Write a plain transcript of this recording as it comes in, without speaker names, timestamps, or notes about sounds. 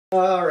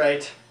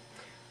Alright.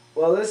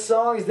 Well, this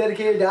song is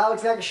dedicated to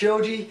Alex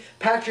Nakashoji,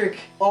 Patrick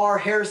R.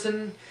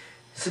 Harrison,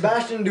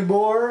 Sebastian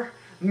Dubois,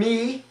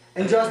 me,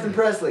 and Justin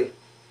Presley.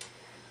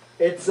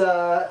 It's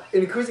an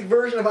acoustic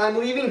version of I'm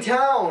Leaving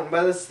Town,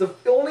 by the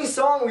only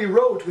song we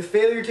wrote with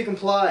Failure to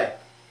Comply.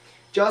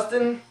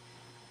 Justin,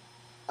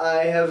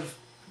 I have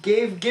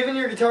given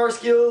your guitar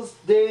skills,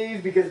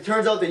 Dave, because it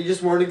turns out that you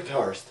just weren't a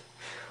guitarist.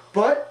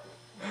 But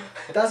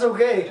that's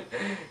okay.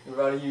 We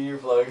brought you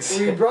earplugs.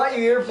 We brought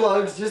you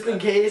earplugs just in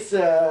case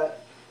that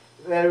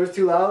it was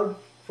too loud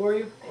for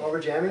you while we're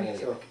jamming.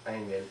 I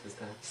ain't get it this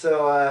time.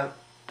 So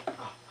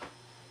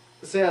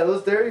yeah,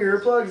 they're your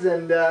earplugs,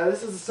 and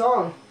this is the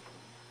song.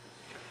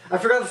 I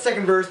forgot the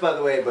second verse, by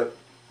the way, but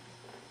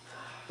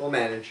we'll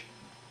manage.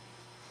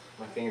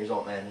 My fingers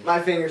won't manage. My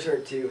fingers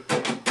hurt too.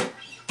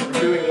 We're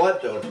doing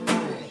what though?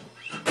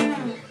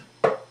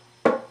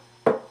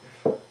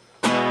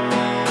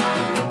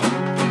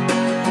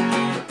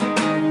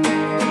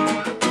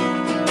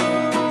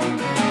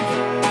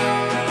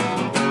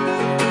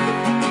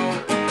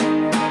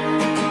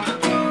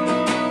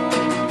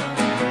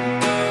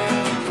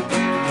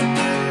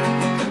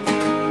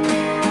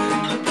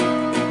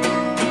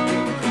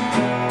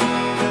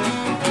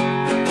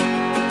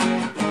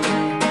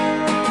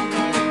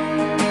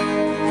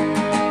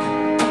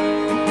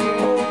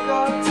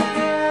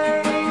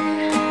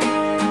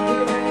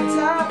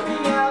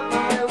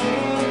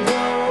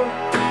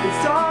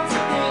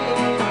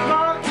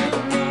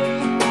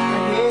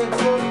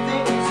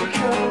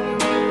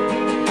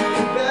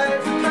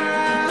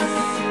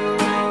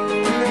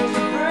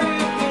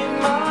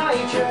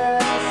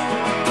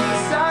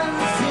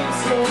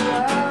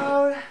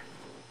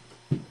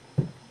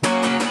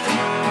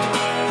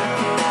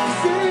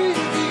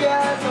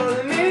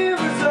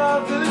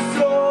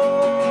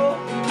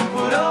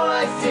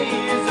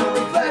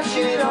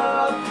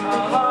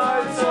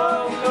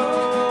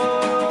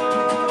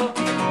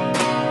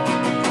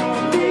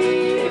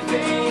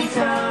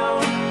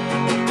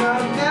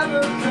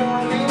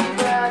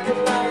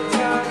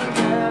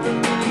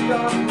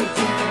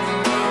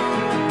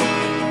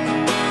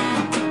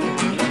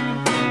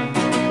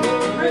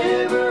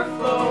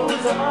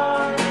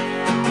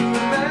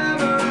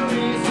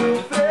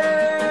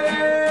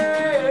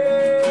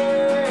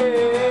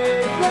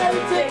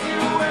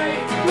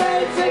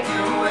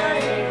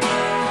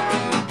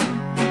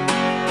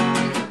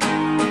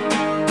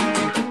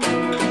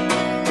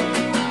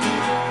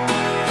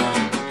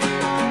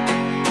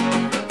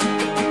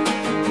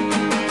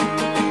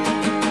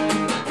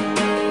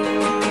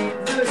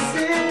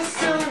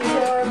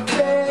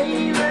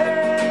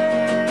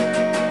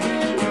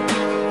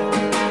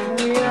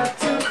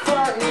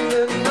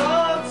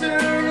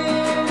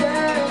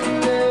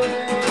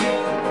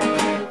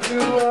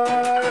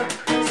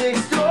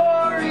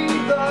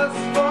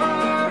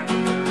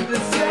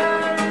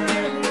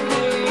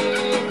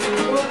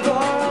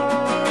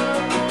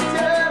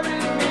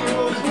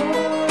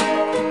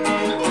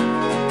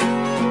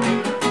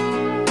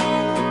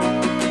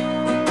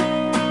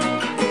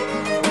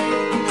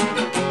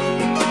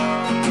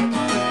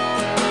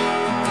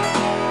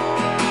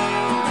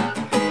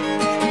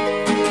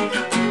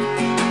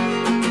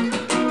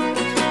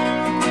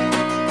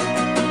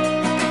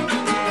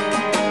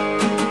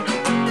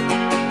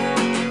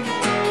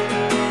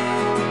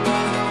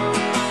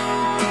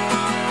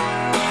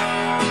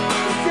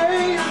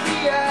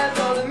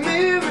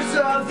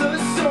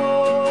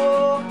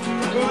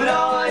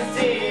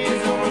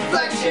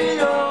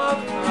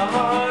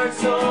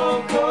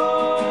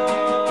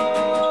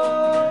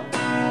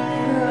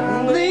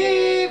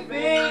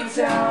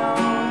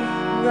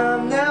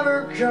 I'm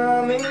never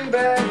coming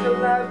back. A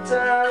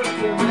lifetime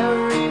of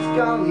memories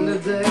gone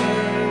today.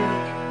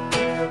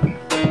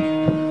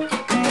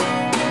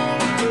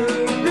 The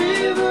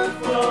river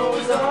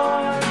flows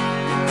on,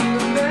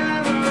 the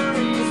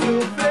memories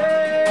will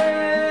fade.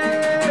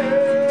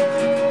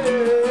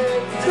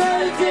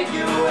 Let it take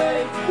you away,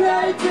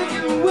 let it take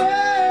you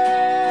away.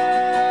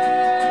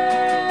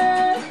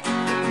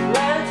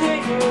 Let it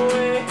take you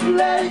away,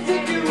 let it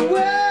take you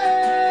away.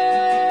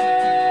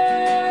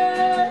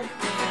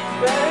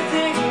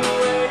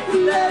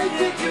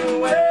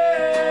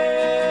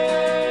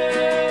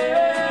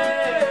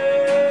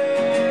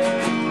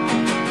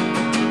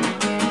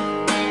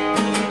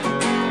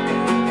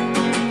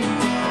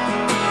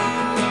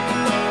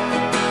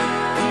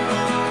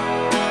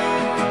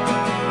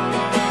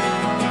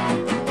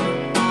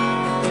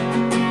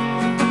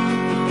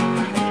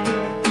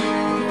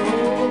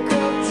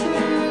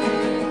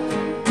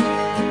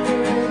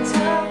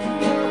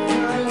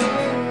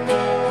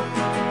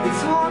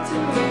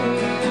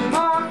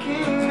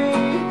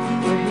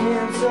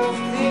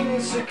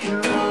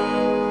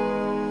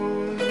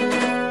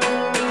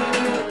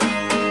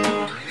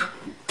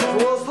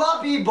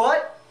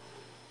 But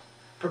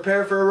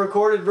prepare for a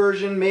recorded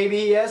version. Maybe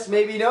yes,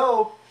 maybe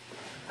no.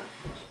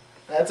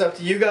 That's up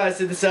to you guys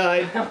to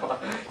decide.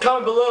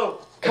 Comment below.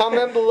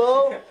 Comment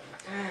below.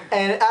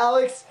 And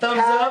Alex,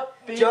 thumbs Pat, up,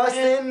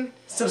 Justin,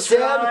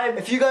 subscribe. Sam,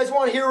 if you guys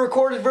want to hear a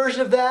recorded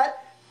version of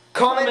that,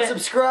 comment.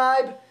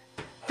 Subscribe,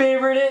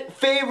 Favorite it.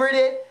 Favorite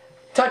it.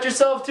 Touch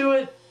yourself to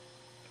it.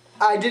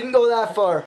 I didn't go that far.